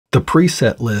The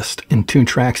preset list in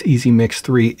Toontrack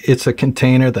EZMix3, it's a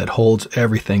container that holds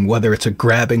everything, whether it's a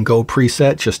grab and go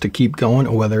preset just to keep going,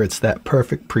 or whether it's that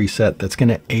perfect preset that's going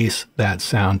to ace that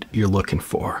sound you're looking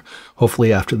for.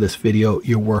 Hopefully after this video,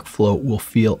 your workflow will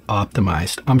feel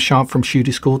optimized. I'm Sean from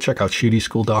𝗪𝗪𝗡𝗧. Check out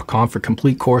𝗪𝗪𝗡𝗧.com for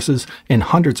complete courses and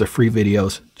hundreds of free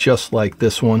videos just like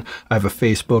this one. I have a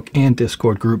Facebook and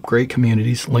Discord group, great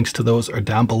communities. Links to those are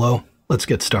down below. Let's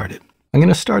get started. I'm going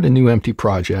to start a new empty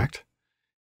project.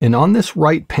 And on this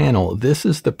right panel, this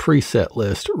is the preset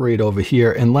list right over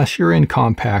here. Unless you're in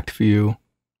compact view,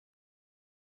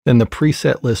 then the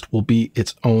preset list will be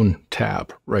its own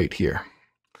tab right here.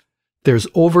 There's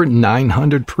over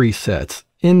 900 presets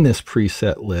in this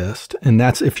preset list, and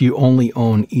that's if you only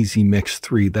own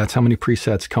EZMix3. That's how many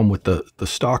presets come with the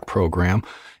stock program.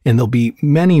 And there'll be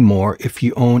many more if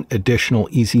you own additional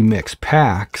EZMix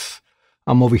packs.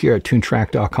 I'm over here at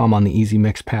toontrack.com on the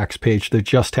EZMix packs page. There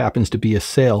just happens to be a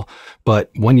sale,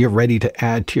 but when you're ready to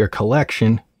add to your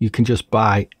collection, you can just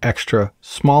buy extra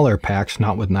smaller packs,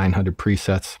 not with 900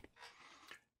 presets,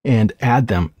 and add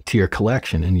them to your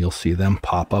collection, and you'll see them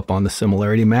pop up on the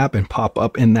similarity map and pop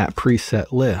up in that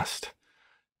preset list.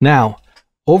 Now,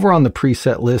 over on the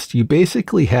preset list, you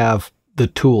basically have the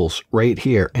tools right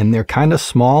here, and they're kind of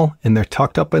small and they're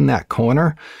tucked up in that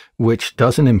corner, which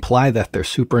doesn't imply that they're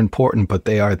super important, but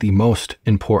they are the most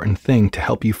important thing to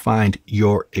help you find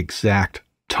your exact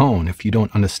tone. If you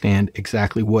don't understand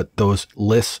exactly what those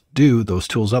lists do, those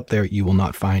tools up there, you will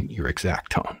not find your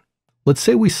exact tone. Let's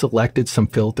say we selected some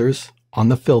filters on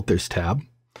the filters tab,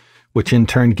 which in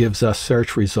turn gives us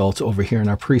search results over here in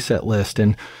our preset list.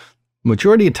 And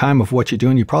majority of time of what you're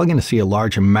doing, you're probably going to see a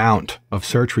large amount of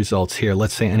search results here.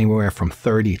 Let's say anywhere from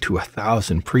 30 to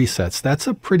 1,000 presets. That's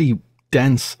a pretty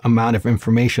dense amount of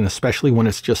information, especially when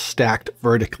it's just stacked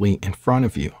vertically in front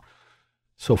of you.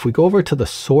 So if we go over to the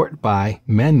sort by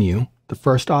menu, the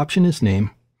first option is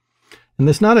name. And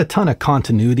there's not a ton of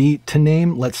continuity to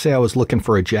name. Let's say I was looking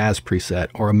for a jazz preset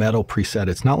or a metal preset.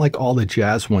 It's not like all the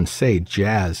jazz ones say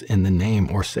jazz in the name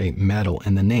or say metal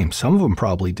in the name. Some of them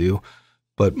probably do,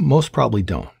 but most probably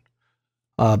don't.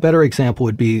 A better example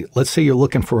would be, let's say you're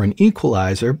looking for an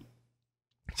equalizer.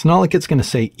 It's not like it's going to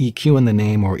say EQ in the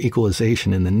name or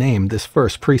equalization in the name. This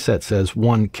first preset says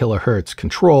 1 kHz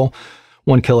control.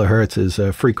 1 kHz is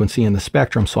a frequency in the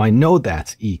spectrum, so I know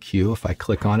that's EQ. If I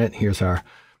click on it, here's our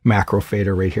macro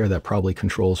fader right here that probably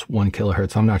controls 1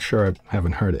 kHz. I'm not sure, I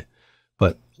haven't heard it,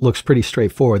 but looks pretty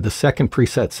straightforward. The second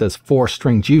preset says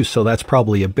 4-string juice, so that's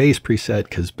probably a bass preset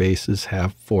because basses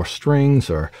have 4 strings.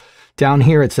 Or down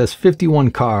here it says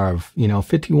 51 carve,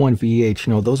 51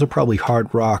 VH, those are probably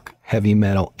hard rock, heavy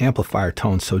metal amplifier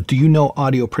tones. So do you know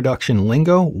audio production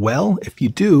lingo? Well, if you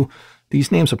do,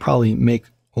 these names will probably make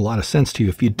a lot of sense to you.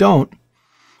 If you don't,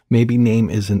 maybe name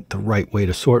isn't the right way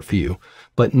to sort for you.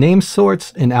 But name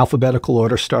sorts in alphabetical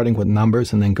order, starting with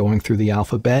numbers and then going through the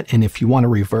alphabet. And if you want to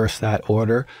reverse that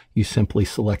order, you simply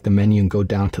select the menu and go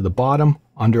down to the bottom,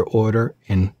 under order,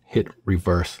 and hit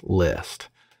reverse list.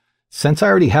 Since I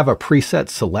already have a preset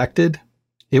selected,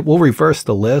 it will reverse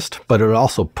the list, but it'll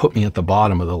also put me at the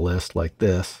bottom of the list like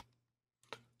this.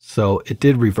 So it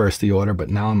did reverse the order, but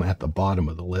now I'm at the bottom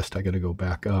of the list. I got to go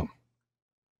back up.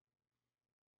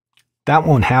 That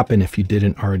won't happen if you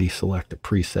didn't already select a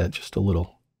preset. Just a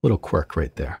little quirk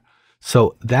right there.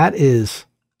 So that is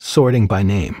sorting by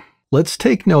name. Let's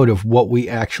take note of what we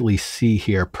actually see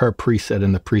here per preset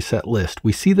in the preset list.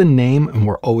 We see the name, and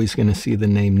we're always going to see the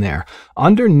name there.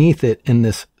 Underneath it in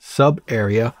this sub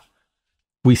area,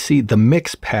 we see the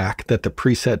mix pack that the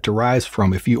preset derives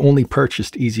from. If you only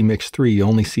purchased EZMix3, you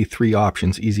only see 3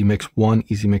 options: EZMix1,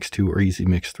 EZMix2, or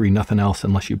EZMix3. Nothing else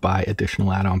unless you buy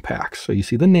additional add-on packs. So you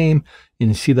see the name and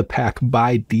you see the pack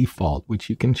by default, which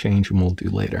you can change and we'll do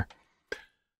later.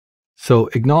 So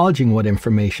acknowledging what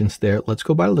information's there, let's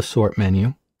go by to the sort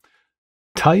menu.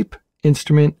 Type,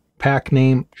 instrument, pack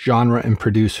name, genre, and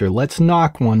producer. Let's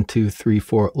knock 1, 2, 3,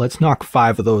 4. Let's knock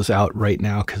 5 of those out right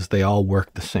now because they all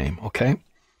work the same, okay?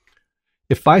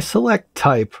 If I select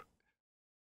type,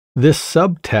 this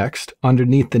subtext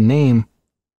underneath the name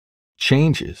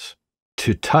changes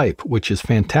to type, which is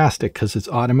fantastic because it's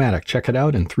automatic. Check it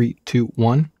out in 3, 2,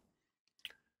 1.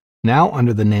 Now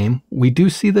under the name, we do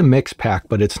see the mix pack,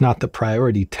 but it's not the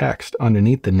priority text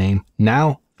underneath the name.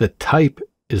 Now the type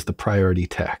is the priority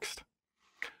text.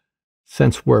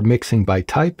 Since we're mixing by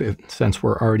type, since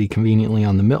we're already conveniently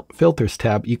on the filters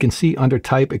tab, you can see under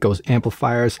type, it goes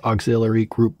amplifiers, auxiliary,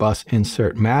 group bus,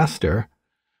 insert, master.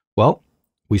 Well,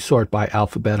 we sort by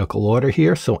alphabetical order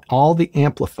here, so all the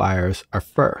amplifiers are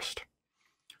first.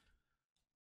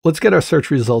 Let's get our search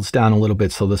results down a little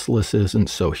bit so this list isn't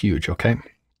so huge, okay?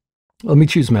 Let me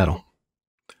choose metal.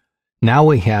 Now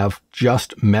we have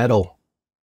just metal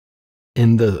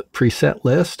in the preset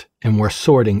list, and we're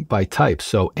sorting by type.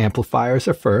 So amplifiers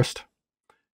are first.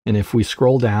 And if we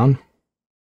scroll down,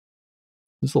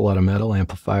 there's a lot of metal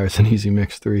amplifiers in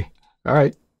EZMix3. All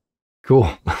right, cool.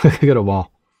 Look at them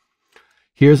all.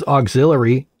 Here's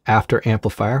auxiliary after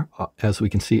amplifier. As we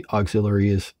can see, auxiliary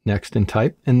is next in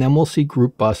type. And then we'll see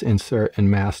group bus, insert,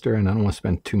 and master. And I don't want to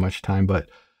spend too much time, but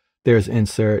there's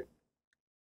insert,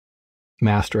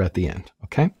 master at the end,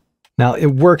 okay? Now it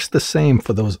works the same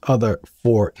for those other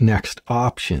 4 next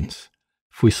options.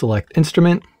 If we select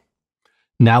instrument,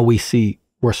 now we see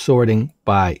we're sorting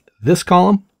by this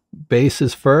column. Bass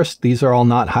is first. These are all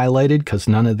not highlighted because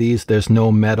none of these, there's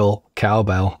no metal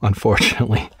cowbell,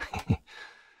 unfortunately.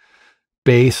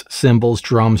 Bass, cymbals,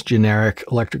 drums, generic,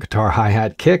 electric guitar,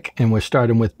 hi-hat, kick, and we're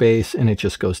starting with bass, and it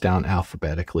just goes down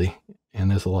alphabetically. And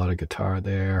there's a lot of guitar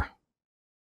there.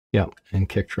 Yep, and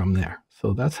kick drum there.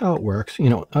 So that's how it works. You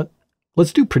know,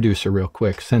 let's do producer real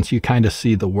quick, since you kind of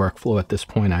see the workflow at this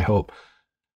point, I hope.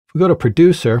 If we go to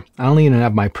producer, I don't even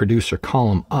have my producer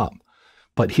column up,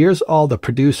 but here's all the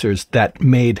producers that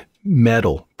made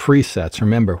metal presets.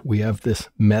 Remember, we have this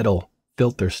metal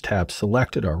filters tab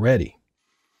selected already.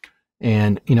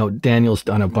 And, you know, Daniel's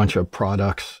done a bunch of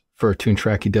products for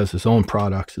Toontrack. He does his own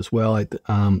products as well. I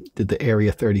did the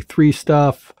Area 33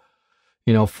 stuff.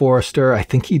 You know, Forrester, I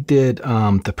think he did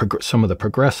some of the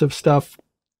progressive stuff.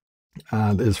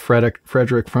 There's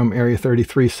Frederick from Area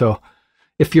 33. So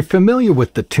if you're familiar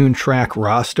with the Toontrack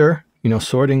roster, you know,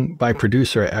 sorting by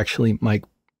producer actually might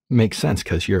make sense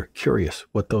because you're curious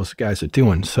what those guys are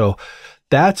doing. So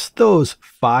that's those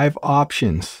 5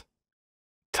 options: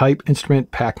 type,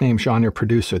 instrument, pack name, genre,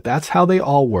 producer. That's how they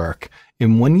all work.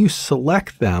 And when you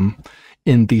select them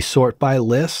in the sort by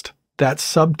list, that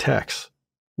subtext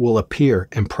will appear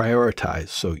and prioritize.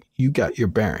 So you got your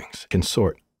bearings. You can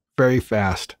sort very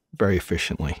fast, very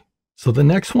efficiently. So the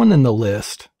next one in the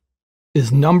list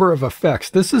is number of effects.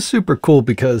 This is super cool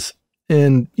because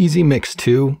in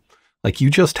EZMix2, like, you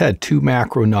just had 2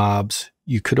 macro knobs.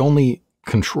 You could only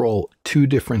control 2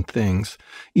 different things.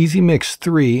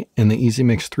 EZMix3 and the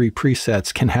EZMix3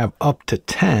 presets can have up to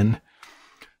 10.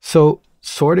 So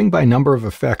sorting by number of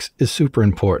effects is super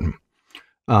important.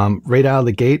 Right out of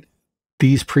the gate,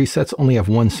 these presets only have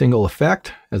 1 single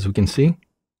effect, as we can see.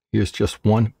 Here's just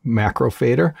 1 macro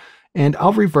fader. And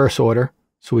I'll reverse order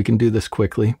so we can do this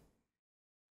quickly.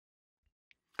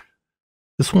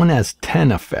 This one has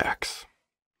 10 effects.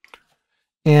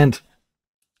 And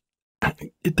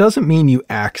it doesn't mean you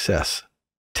access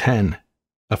 10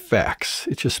 effects.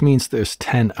 It just means there's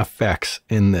 10 effects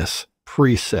in this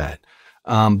preset.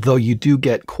 Though you do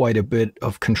get quite a bit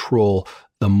of control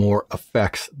the more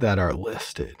effects that are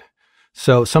listed.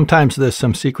 So sometimes there's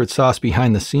some secret sauce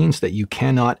behind the scenes that you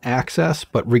cannot access,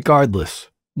 but regardless,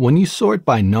 when you sort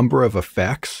by number of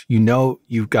effects, you know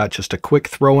you've got just a quick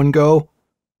throw and go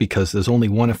because there's only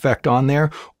 1 effect on there,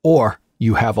 or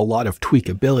you have a lot of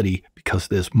tweakability because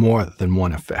there's more than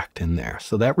 1 effect in there.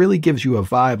 So that really gives you a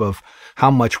vibe of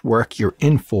how much work you're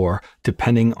in for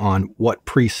depending on what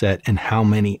preset and how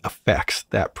many effects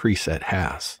that preset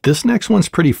has. This next one's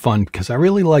pretty fun because I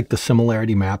really like the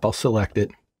similarity map. I'll select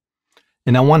it.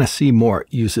 And I want to see more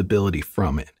usability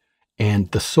from it.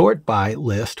 And the sort by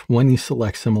list, when you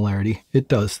select similarity, it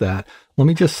does that. Let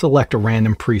me just select a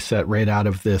random preset right out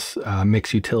of this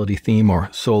mix utility theme or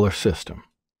solar system.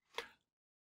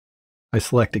 I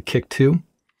selected Kick 2.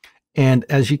 And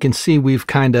as you can see, we've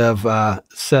kind of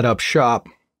set up shop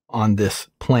on this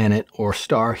planet or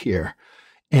star here.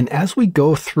 And as we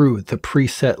go through the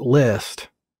preset list,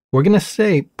 we're going to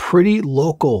stay pretty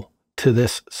local to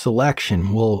this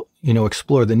selection. We'll, you know,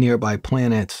 explore the nearby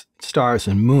planets, stars,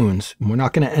 and moons. And we're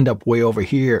not going to end up way over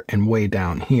here and way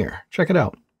down here. Check it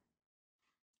out.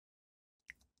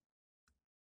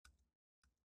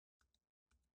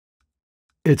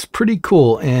 It's pretty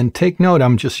cool, and take note,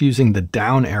 I'm just using the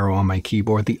down arrow on my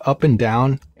keyboard. The up and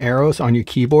down arrows on your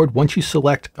keyboard, once you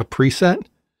select a preset,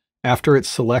 after it's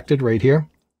selected right here,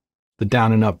 the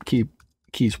down and up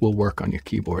keys will work on your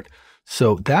keyboard.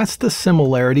 So that's the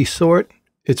similarity sort.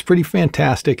 It's pretty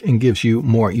fantastic and gives you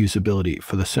more usability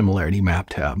for the similarity map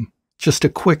tab. Just a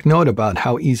quick note about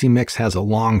how EZMix has a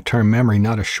long-term memory,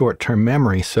 not a short-term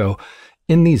memory. So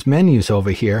in these menus over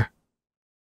here,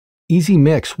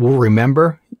 EZMix will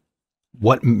remember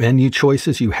what menu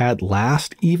choices you had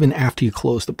last, even after you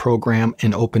close the program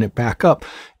and open it back up.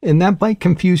 And that might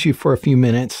confuse you for a few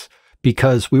minutes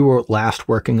because we were last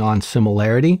working on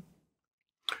similarity.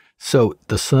 So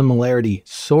the similarity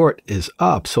sort is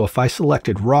up. So if I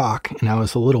selected rock and I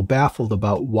was a little baffled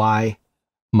about why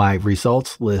my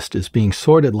results list is being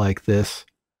sorted like this.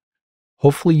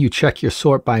 Hopefully you check your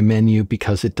sort by menu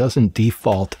because it doesn't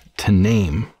default to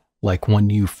name like when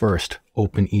you first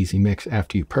open EZMix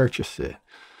after you purchase it.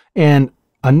 And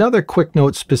another quick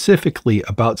note specifically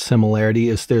about similarity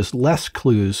is there's less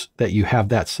clues that you have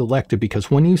that selected,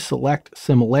 because when you select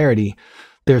similarity,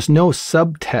 there's no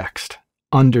subtext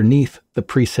underneath the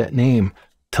preset name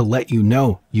to let you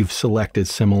know you've selected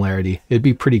similarity. It'd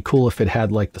be pretty cool if it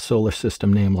had like the solar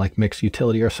system name like Mix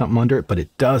Utility or something under it, but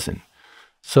it doesn't.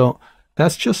 So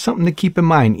that's just something to keep in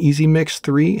mind.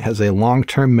 EZMix3 has a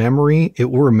long-term memory. It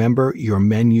will remember your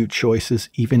menu choices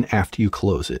even after you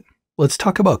close it. Let's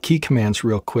talk about key commands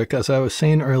real quick. As I was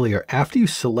saying earlier, after you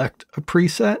select a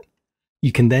preset,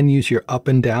 you can then use your up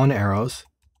and down arrows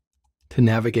to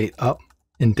navigate up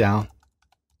and down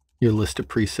your list of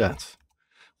presets.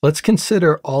 Let's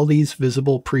consider all these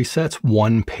visible presets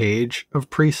one page of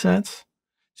presets.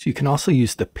 So you can also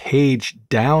use the page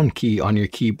down key on your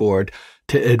keyboard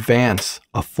to advance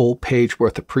a full page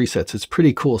worth of presets. It's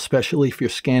pretty cool, especially if you're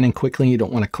scanning quickly. You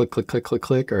don't want to click, click, click, click,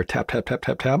 click, or tap, tap, tap,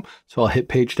 tap, tap. So I'll hit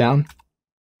page down.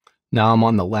 Now I'm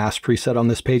on the last preset on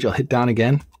this page. I'll hit down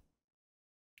again.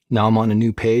 Now I'm on a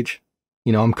new page.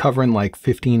 You know, I'm covering like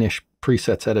 15-ish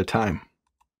presets at a time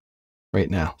right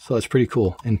now. So that's pretty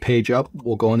cool. And page up,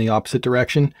 we'll go in the opposite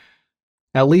direction.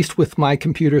 At least with my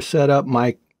computer setup,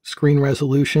 my screen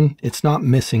resolution, it's not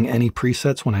missing any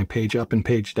presets when I page up and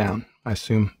page down. I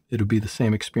assume it'll be the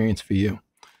same experience for you.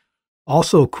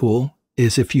 Also cool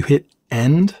is if you hit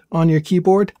end on your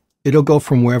keyboard, it'll go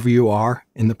from wherever you are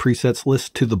in the presets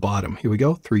list to the bottom. Here we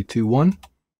go, 3, 2, 1.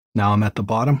 Now I'm at the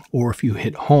bottom. Or if you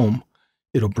hit home,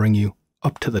 it'll bring you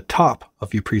up to the top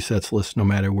of your presets list no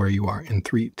matter where you are. In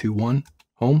 3, 2, 1,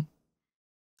 home.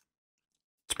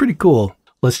 It's pretty cool.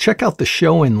 Let's check out the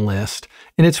show in list.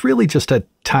 And it's really just a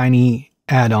tiny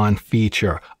add-on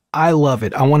feature. I love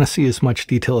it. I want to see as much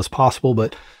detail as possible,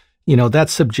 but you know,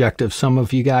 that's subjective. Some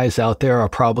of you guys out there are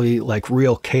probably like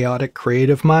real chaotic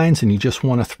creative minds and you just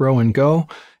want to throw and go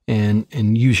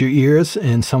and use your ears.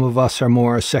 And some of us are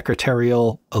more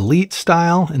secretarial elite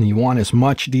style and you want as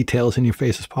much details in your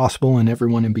face as possible, and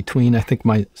everyone in between. I think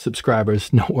my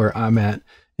subscribers know where I'm at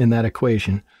in that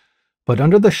equation. But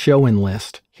under the show in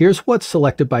list, here's what's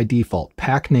selected by default: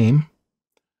 pack name,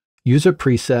 user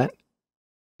preset,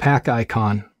 pack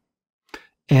icon.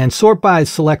 And sort by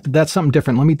is selected. That's something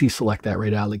different. Let me deselect that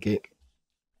right out of the gate.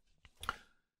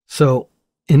 So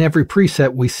in every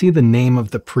preset, we see the name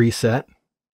of the preset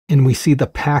and we see the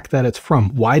pack that it's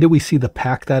from. Why do we see the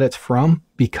pack that it's from?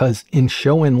 Because in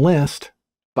show in list,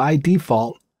 by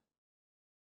default,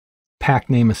 pack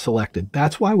name is selected.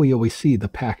 That's why we always see the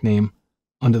pack name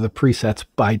under the presets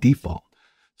by default.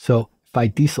 So if I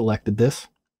deselected this,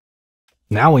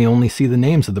 now we only see the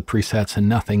names of the presets and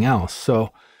nothing else.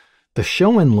 So the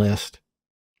show in list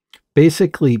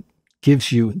basically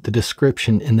gives you the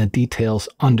description and the details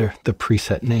under the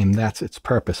preset name. That's its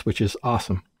purpose, which is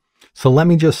awesome. So let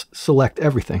me just select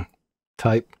everything.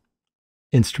 Type,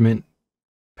 instrument,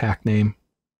 pack name,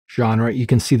 genre. You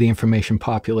can see the information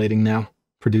populating now.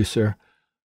 Producer,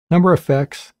 number of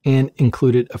effects, and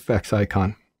included effects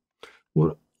icon.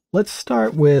 Well, let's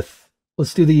start with,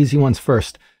 let's do the easy ones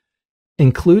first.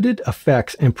 Included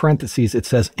effects, in parentheses, it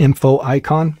says info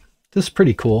icon. This is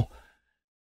pretty cool.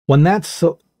 When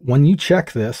you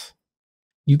check this,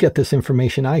 you get this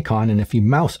information icon, and if you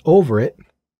mouse over it,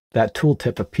 that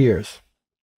tooltip appears.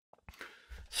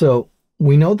 So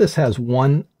we know this has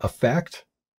one effect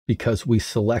because we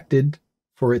selected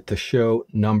for it to show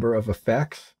number of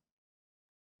effects.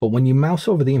 But when you mouse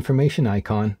over the information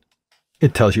icon,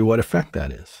 it tells you what effect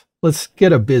that is. Let's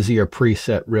get a busier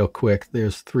preset real quick.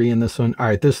 There's 3 in this one. All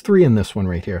right, there's 3 in this one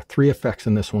right here. 3 effects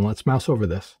in this one. Let's mouse over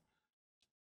this.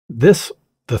 The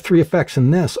 3 effects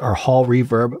in this are Hall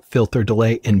Reverb, Filter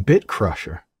Delay, and Bit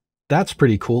Crusher. That's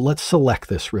pretty cool. Let's select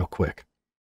this real quick.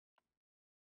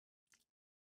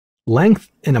 Length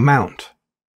and amount.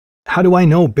 How do I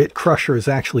know Bit Crusher is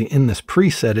actually in this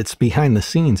preset? It's behind the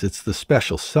scenes. It's the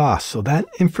special sauce. So that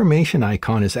information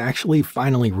icon is actually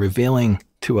finally revealing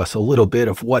to us a little bit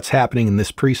of what's happening in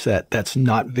this preset that's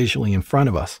not visually in front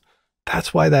of us.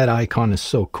 That's why that icon is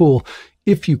so cool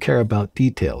if you care about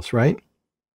details, right?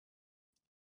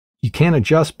 You can't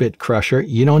adjust Bit Crusher.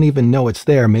 You don't even know it's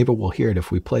there. Maybe we'll hear it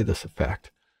if we play this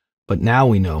effect. But now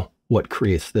we know what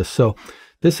creates this. So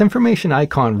this information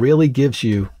icon really gives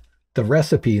you the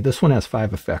recipe. This one has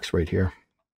 5 effects right here.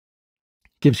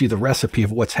 Gives you the recipe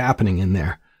of what's happening in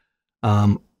there.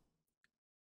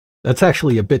 That's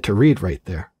actually a bit to read right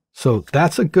there. So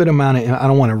that's a good amount of, I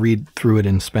don't want to read through it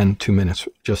and spend 2 minutes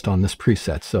just on this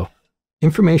preset. So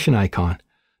information icon.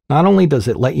 Not only does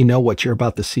it let you know what you're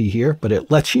about to see here, but it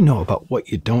lets you know about what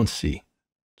you don't see.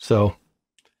 So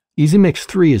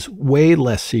EZMix3 is way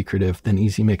less secretive than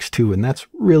EZMix2, and that's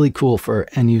really cool for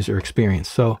end user experience.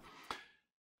 So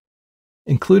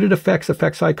included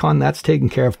effects icon, that's taken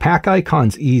care of. Pack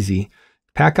icon's easy.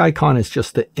 Pack icon is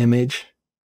just the image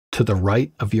to the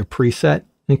right of your preset.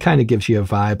 It kind of gives you a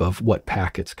vibe of what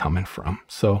pack it's coming from.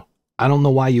 So I don't know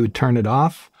why you would turn it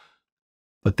off,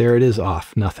 but there it is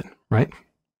off, nothing, right?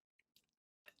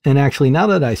 And actually, now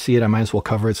that I see it, I might as well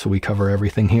cover it so we cover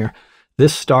everything here.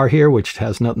 This star here, which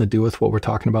has nothing to do with what we're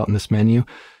talking about in this menu,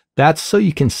 that's so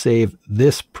you can save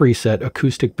this preset,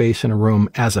 acoustic bass in a room,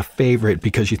 as a favorite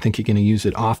because you think you're going to use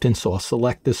it often. So I'll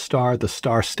select this star. The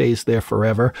star stays there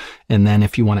forever. And then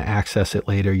if you want to access it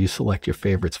later, you select your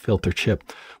favorites filter chip.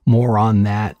 More on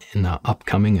that in the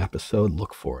upcoming episode.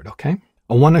 Look for it, okay?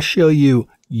 I want to show you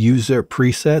user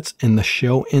presets in the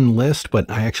show in list,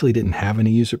 but I actually didn't have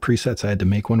any user presets. I had to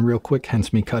make one real quick,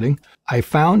 hence me cutting. I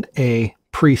found a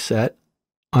preset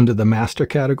under the master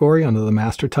category, under the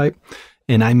master type,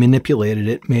 and I manipulated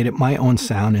it, made it my own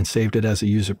sound, and saved it as a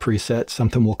user preset,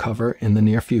 something we'll cover in the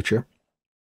near future.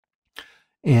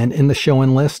 And in the show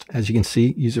in list, as you can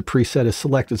see, user preset is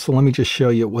selected. So let me just show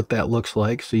you what that looks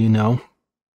like so you know.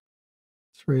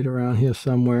 It's right around here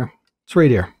somewhere. It's right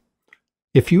here.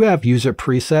 If you have user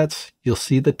presets, you'll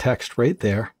see the text right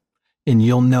there, and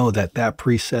you'll know that that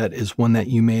preset is one that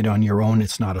you made on your own.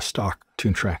 It's not a stock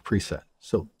Toontrack preset.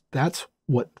 So that's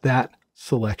what that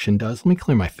selection does. Let me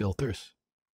clear my filters.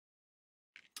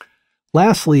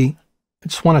 Lastly, I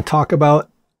just want to talk about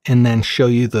and then show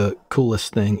you the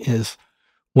coolest thing is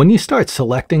when you start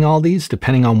selecting all these,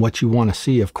 depending on what you want to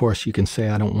see, of course, you can say,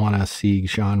 I don't want to see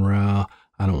genre,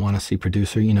 I don't want to see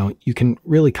producer. You know, you can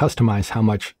really customize how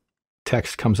much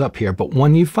text comes up here. But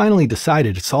when you finally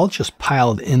decided, it's all just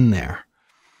piled in there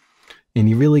and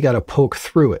you really got to poke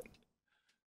through it.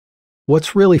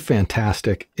 What's really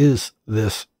fantastic is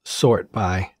this sort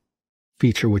by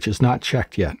feature, which is not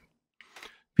checked yet.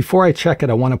 Before I check it,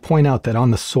 I want to point out that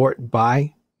on the sort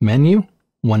by menu,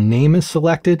 when name is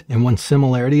selected and when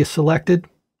similarity is selected,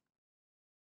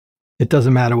 it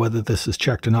doesn't matter whether this is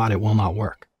checked or not, it will not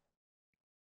work.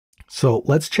 So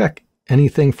let's check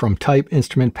anything from type,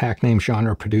 instrument, pack name,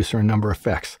 genre, producer, and number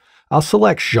effects. I'll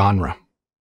select genre.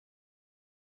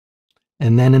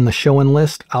 And then in the show and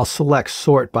list, I'll select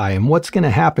sort by. And what's going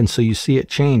to happen so you see it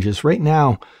change is right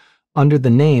now, under the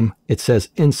name, it says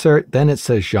insert, then it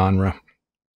says genre.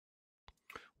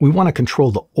 We want to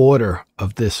control the order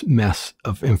of this mess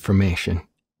of information.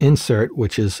 Insert,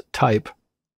 which is type,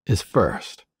 is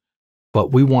first.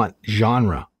 But we want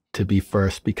genre to be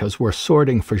first because we're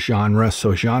sorting for genre.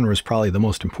 So genre is probably the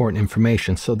most important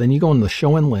information. So then you go in the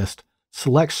show and list,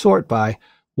 select sort by,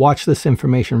 watch this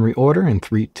information reorder in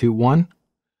 3, 2, 1.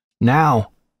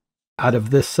 Now, out of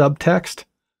this subtext,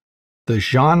 the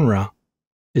genre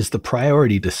is the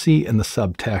priority to see in the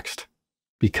subtext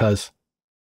because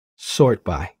sort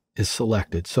by is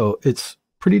selected. So it's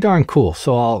pretty darn cool.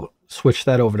 So I'll switch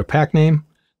that over to pack name.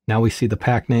 Now we see the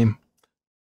pack name.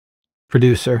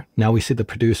 Producer. Now we see the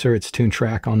producer. It's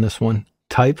Toontrack on this one.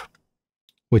 Type,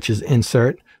 which is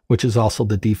insert, which is also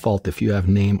the default if you have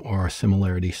name or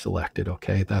similarity selected.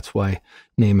 Okay, that's why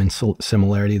name and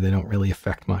similarity, they don't really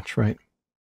affect much, right?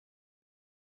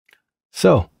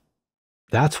 So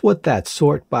that's what that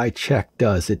sort by check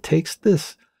does. It takes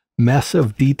this mess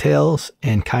of details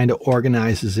and kind of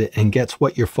organizes it and gets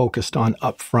what you're focused on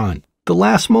up front. The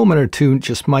last moment or two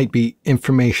just might be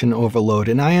information overload,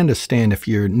 and I understand if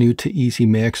you're new to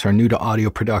EZMix or new to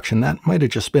audio production, that might have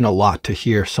just been a lot to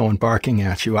hear someone barking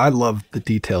at you. I love the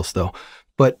details though,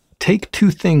 but take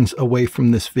two things away from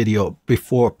this video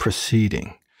before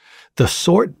proceeding. The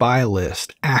sort by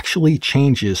list actually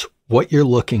changes what you're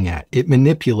looking at. It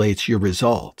manipulates your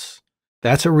results.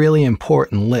 That's a really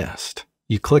important list.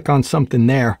 You click on something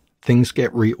there, things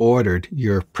get reordered.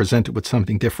 You're presented with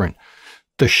something different.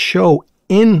 The show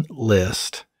in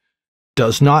list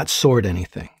does not sort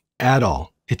anything at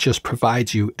all. It just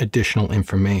provides you additional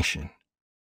information.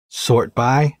 Sort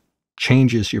by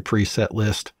changes your preset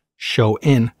list. Show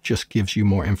in just gives you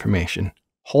more information.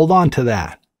 Hold on to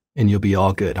that and you'll be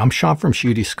all good. I'm Sean from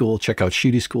𝗪𝗓𝗡 School. Check out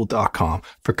𝗪𝗓𝗡school.com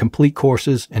for complete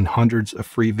courses and hundreds of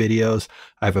free videos.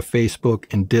 I have a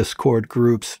Facebook and Discord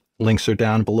groups. Links are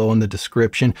down below in the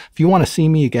description. If you want to see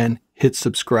me again, hit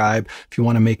subscribe. If you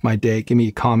want to make my day, give me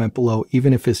a comment below,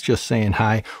 even if it's just saying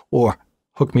hi, or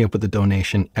hook me up with a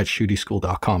donation at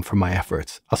𝗪𝗓𝗡school.com for my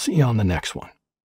efforts. I'll see you on the next one.